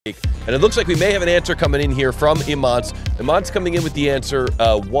And it looks like we may have an answer coming in here from Imants. Imants coming in with the answer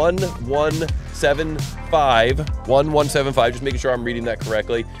 1175. 1175, just making sure I'm reading that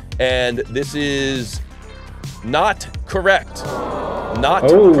correctly. And this is not correct. Not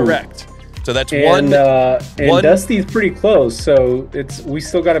correct. So that's one. Dusty's pretty close, so we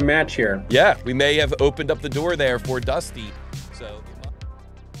still got a match here. Yeah, we may have opened up the door there for Dusty.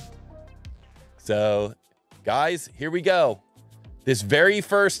 So guys, here we go. This very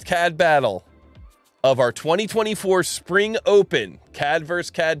first CAD battle of our 2024 Spring Open CAD vs.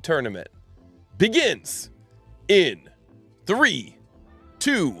 CAD tournament begins in 3,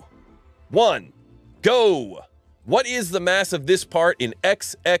 2, 1, go. What is the mass of this part in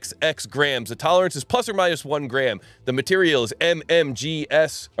XXX grams? The tolerance is plus or minus 1 gram. The material is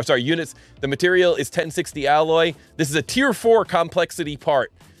MMGS, or sorry, units. The material is 1060 alloy. This is a tier 4 complexity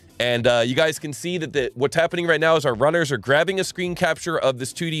part. And you guys can see that what's happening right now is our runners are grabbing a screen capture of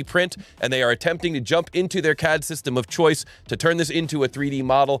this 2D print, and they are attempting to jump into their CAD system of choice to turn this into a 3D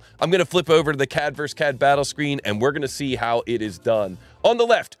model. I'm going to flip over to the CAD vs. CAD battle screen, and we're going to see how it is done. On the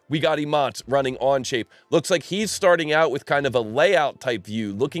left, we got Imants running Onshape. Looks like he's starting out with kind of a layout type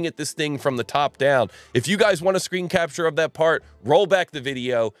view, looking at this thing from the top down. If you guys want a screen capture of that part, roll back the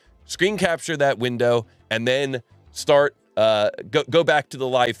video, screen capture that window, and then start go back to the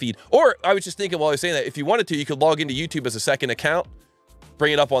live feed. Or I was just thinking while I was saying that, if you wanted to, you could log into YouTube as a second account,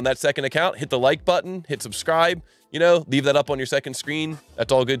 bring it up on that second account, hit the like button, hit subscribe, you know, leave that up on your second screen.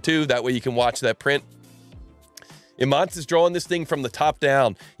 That's all good too. That way you can watch that print. Imants is drawing this thing from the top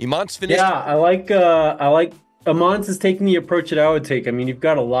down. Imants finished. Yeah, I like Imants is taking the approach that I would take. I mean, you've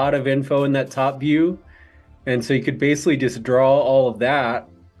got a lot of info in that top view, and so you could basically just draw all of that,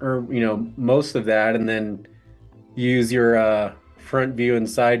 or, you know, most of that, and then use your front view and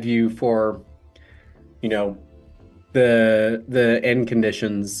side view for, you know, the end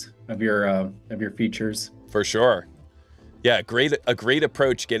conditions of your features. For sure. Yeah, a great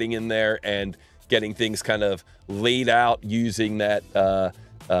approach, getting in there and getting things kind of laid out using that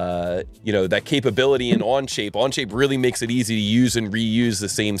you know, that capability in Onshape. Onshape really makes it easy to use and reuse the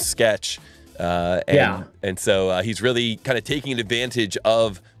same sketch. And so he's really kind of taking advantage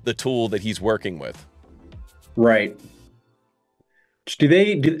of the tool that he's working with. Right.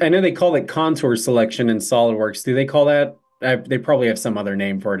 I know they call it contour selection in SolidWorks. Do they call that? They probably have some other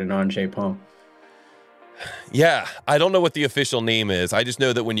name for it in Onshape, huh? Yeah, I don't know what the official name is. I just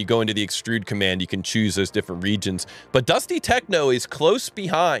know that when you go into the extrude command, you can choose those different regions. But Dusty Techno is close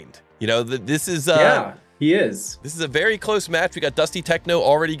behind. You know, this is... yeah, he is. This is a very close match. We got Dusty Techno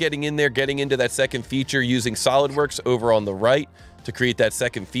already getting in there, getting into that second feature, using SolidWorks over on the right to create that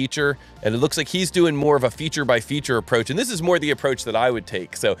second feature. And it looks like he's doing more of a feature by feature approach. And this is more the approach that I would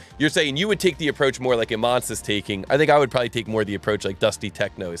take. So you're saying you would take the approach more like Imants is taking. I think I would probably take more the approach like Dusty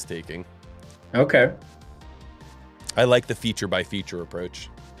Techno is taking. Okay. I like the feature by feature approach.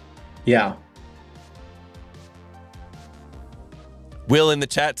 Yeah. Will in the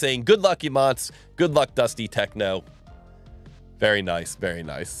chat saying, good luck, Imants. Good luck, Dusty Techno. Very nice, very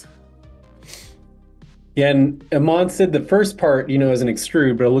nice. Yeah, and Imants said the first part, you know, is an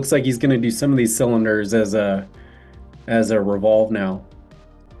extrude, but it looks like he's going to do some of these cylinders as a revolve now.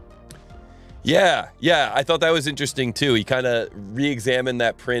 Yeah, I thought that was interesting too. He kind of re-examined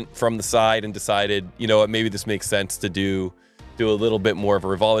that print from the side and decided, you know what, maybe this makes sense to do a little bit more of a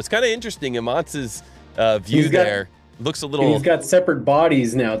revolve. It's kind of interesting. Imants' view there looks a little... He's got separate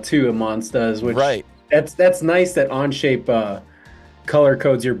bodies now too, Imants does, which... Right. That's nice that Onshape color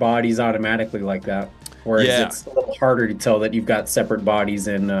codes your bodies automatically like that. Whereas it's a little harder to tell that you've got separate bodies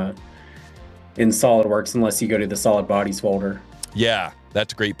in SolidWorks unless you go to the solid bodies folder. Yeah,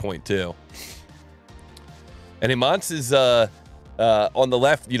 that's a great point too. And Imants is on the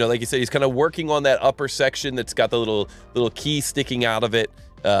left, you know, like you said, he's kind of working on that upper section that's got the little key sticking out of it.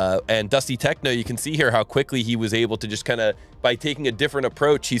 And Dusty Techno, you can see here how quickly he was able to just kind of, by taking a different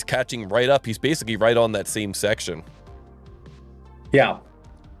approach, he's catching right up. He's basically right on that same section. Yeah.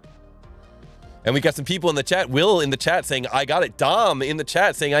 And we got some people in the chat. Will in the chat saying, I got it. Dom in the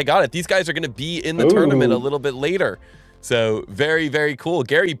chat saying, I got it. These guys are going to be in the tournament a little bit later. So very, very cool.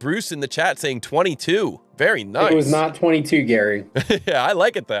 Gary Bruce in the chat saying 22. Very nice. It was not 22, Gary. Yeah, I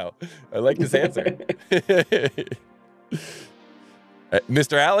like it though. I like this answer.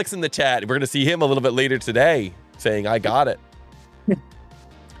 Mr. Alex in the chat. We're going to see him a little bit later today saying, I got it.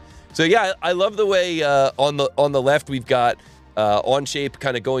 So yeah, I love the way on the left we've got Onshape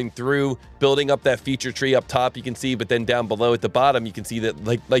kind of going through, building up that feature tree up top, you can see, but then down below at the bottom, you can see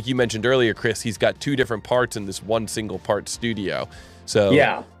that, like you mentioned earlier, Chris, he's got two different parts in this one single part studio. So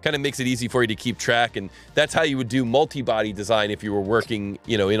yeah, kind of makes it easy for you to keep track. And that's how you would do multi-body design if you were working,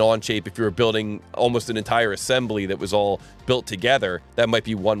 you know, in Onshape. If you were building almost an entire assembly that was all built together, that might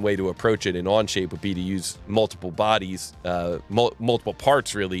be one way to approach it in Onshape, would be to use multiple bodies, multiple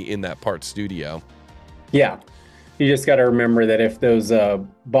parts really in that part studio. yeah. You just got to remember that if those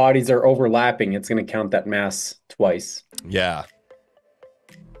bodies are overlapping, it's going to count that mass twice. Yeah.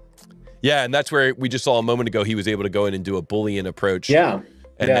 Yeah, and that's where we just saw a moment ago he was able to go in and do a Boolean approach. Yeah,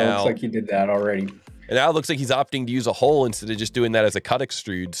 and yeah, now, it looks like he did that already. And now it looks like he's opting to use a hole instead of just doing that as a cut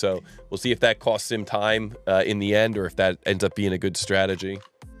extrude. So we'll see if that costs him time in the end, or if that ends up being a good strategy.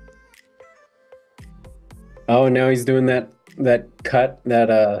 Oh, and now he's doing that cut,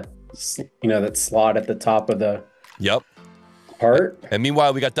 that you know, that slot at the top of the part. And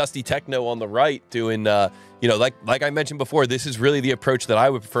meanwhile, we got Dusty Techno on the right doing, you know, like I mentioned before, this is really the approach that I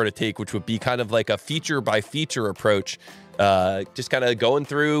would prefer to take, which would be kind of like a feature by feature approach. Just kind of going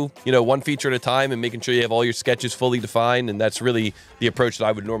through, you know, one feature at a time and making sure you have all your sketches fully defined. And that's really the approach that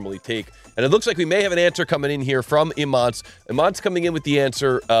I would normally take. And it looks like we may have an answer coming in here from Imants. Imants coming in with the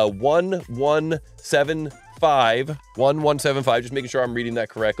answer 1175, just making sure I'm reading that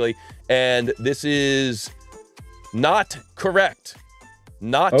correctly. And this is not correct.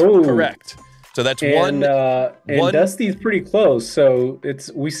 Not correct. So that's one. And Dusty's pretty close, so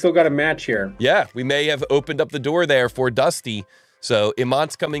we still got a match here. Yeah, we may have opened up the door there for Dusty. So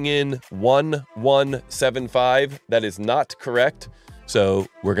Imant's coming in 1175. That is not correct. So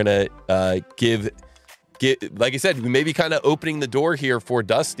we're gonna give, like I said, we may be kind of opening the door here for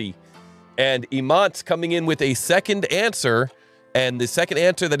Dusty. And Imant's coming in with a second answer, and the second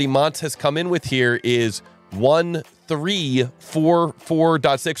answer that Imants has come in with here is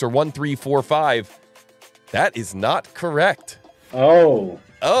 1344.6 or 1345. That is not correct. Oh.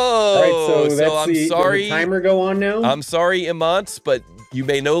 All right, so I'm sorry. Does the timer go on now? I'm sorry, Imants, but you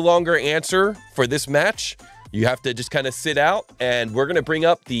may no longer answer for this match. You have to just kind of sit out, and we're going to bring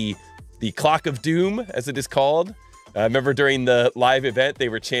up the Clock of Doom, as it is called. I remember during the live event, they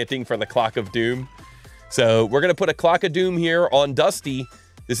were chanting for the Clock of Doom. So we're going to put a Clock of Doom here on Dusty.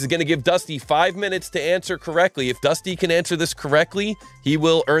 This is going to give Dusty 5 minutes to answer correctly. If Dusty can answer this correctly, he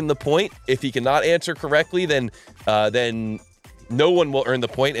will earn the point. If he cannot answer correctly, then no one will earn the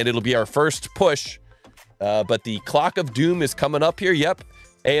point, and it'll be our first push. But the Clock of Doom is coming up here. Yep.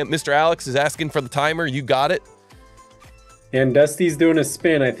 And Mr. Alex is asking for the timer. You got it. And Dusty's doing a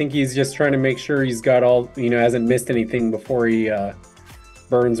spin. I think he's just trying to make sure he's got all, you know, hasn't missed anything before he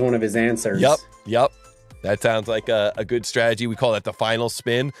burns one of his answers. Yep. That sounds like a good strategy. We call that the final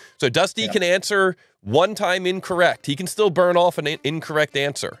spin. So Dusty can answer one time incorrect. He can still burn off an incorrect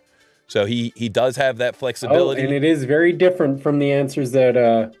answer. So he does have that flexibility. Oh, and it is very different from the answers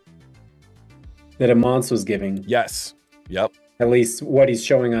that Imants was giving. Yes. Yep. At least what he's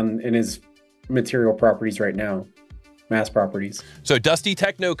showing in his material properties right now. Mass properties. So Dusty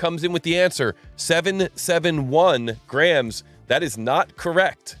Techno comes in with the answer 771 grams. That is not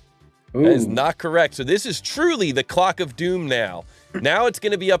correct. Ooh. That is not correct. So this is truly the Clock of Doom now. Now it's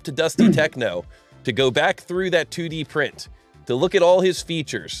going to be up to Dusty Techno to go back through that 2D print, to look at all his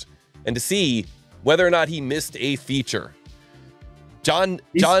features, and to see whether or not he missed a feature.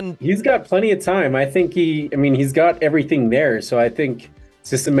 He's got plenty of time. I think he's got everything there. So I think it's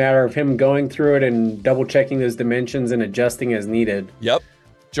just a matter of him going through it and double checking those dimensions and adjusting as needed. Yep.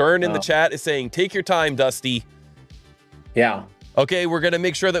 Jern in the chat is saying, take your time, Dusty. Yeah. Okay, we're going to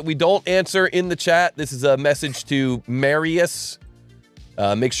make sure that we don't answer in the chat. This is a message to Marius.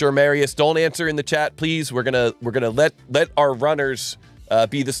 Make sure, Marius, don't answer in the chat, please. We're gonna let our runners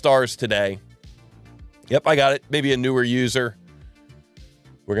be the stars today. Yep, I got it. Maybe a newer user.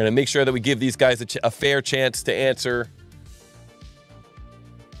 We're going to make sure that we give these guys a fair chance to answer.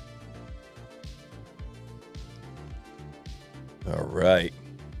 All right.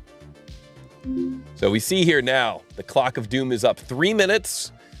 So we see here now, the Clock of Doom is up 3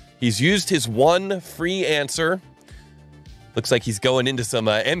 minutes. He's used his one free answer. Looks like he's going into some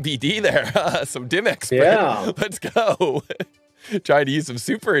MBD there, some dim expert. Yeah. Let's go. Trying to use some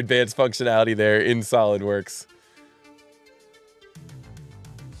super advanced functionality there in SolidWorks.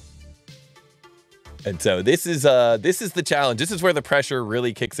 And so this is the challenge. This is where the pressure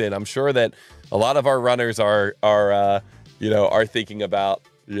really kicks in. I'm sure that a lot of our runners are thinking about,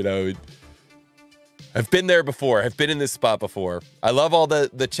 I've been there before. I've been in this spot before. I love all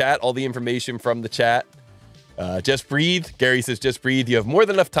the chat, all the information from the chat. Just breathe. Gary says, just breathe. You have more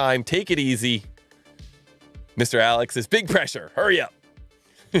than enough time. Take it easy. Mr. Alex says, big pressure. Hurry up.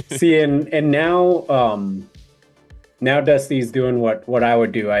 See, and now Dusty's doing what I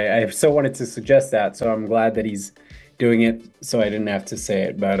would do. I so wanted to suggest that, so I'm glad that he's doing it so I didn't have to say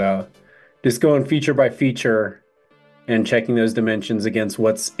it, but just going feature by feature and checking those dimensions against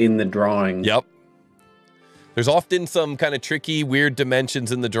what's in the drawing. Yep. There's often some kind of tricky, weird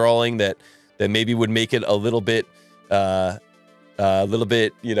dimensions in the drawing that maybe would make it a little bit, you know, a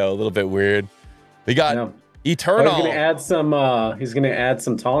little bit weird. We got Eternal. He's gonna add some. He's gonna add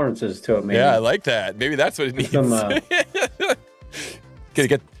some tolerances to it. Maybe. Yeah, I like that. Maybe that's what it needs. Gonna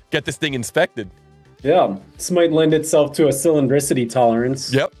get this thing inspected. Yeah, this might lend itself to a cylindricity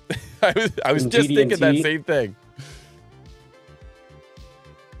tolerance. Yep, I was just thinking that same thing.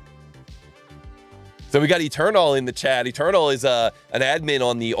 So we got Eternal in the chat. Eternal is an admin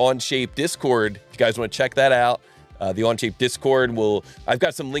on the Onshape Discord. If you guys want to check that out, the Onshape Discord I've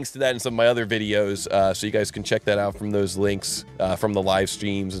got some links to that in some of my other videos, so you guys can check that out from those links from the live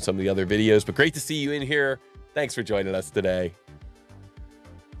streams and some of the other videos. But great to see you in here. Thanks for joining us today.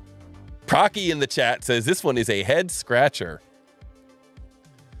 Procky in the chat says this one is a head scratcher.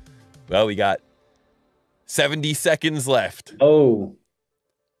 Well, we got 70 seconds left. Oh.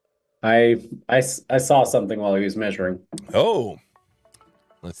 I saw something while he was measuring. Oh,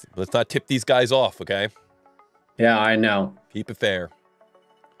 let's not tip these guys off, okay? Yeah, I know. Keep it fair.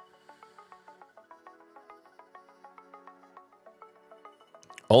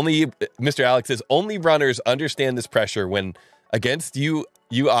 Only Mr. Alex says only runners understand this pressure when against you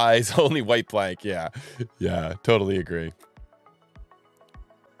eyes only white blank. Yeah, yeah, totally agree.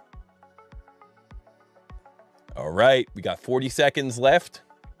 All right, we got 40 seconds left.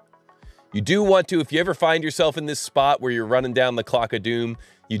 You do want to, if you ever find yourself in this spot where you're running down the clock of doom,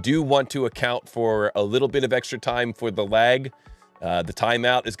 you do want to account for a little bit of extra time for the lag. The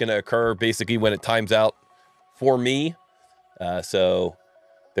timeout is going to occur basically when it times out for me. So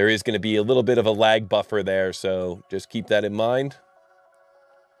there is going to be a little bit of a lag buffer there. So just keep that in mind.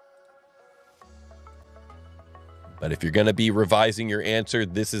 But if you're going to be revising your answer,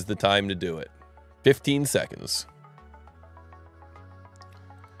 this is the time to do it. 15 seconds.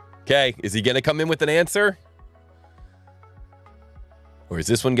 Okay, is he going to come in with an answer? Or is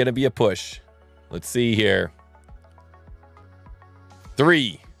this one going to be a push? Let's see here.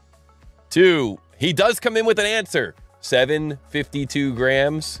 3, 2, he does come in with an answer. 752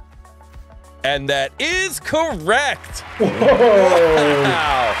 grams. And that is correct. Whoa.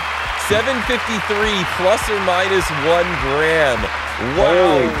 Wow. 753 plus or minus 1 gram.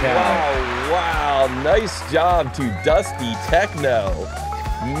 Wow, Holy cow. wow. Nice job to Dusty Techno.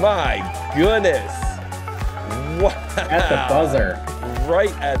 My goodness. Wow. At the buzzer.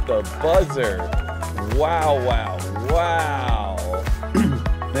 Right at the buzzer. Wow, wow, wow.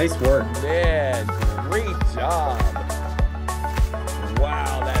 Nice work. Man, great job.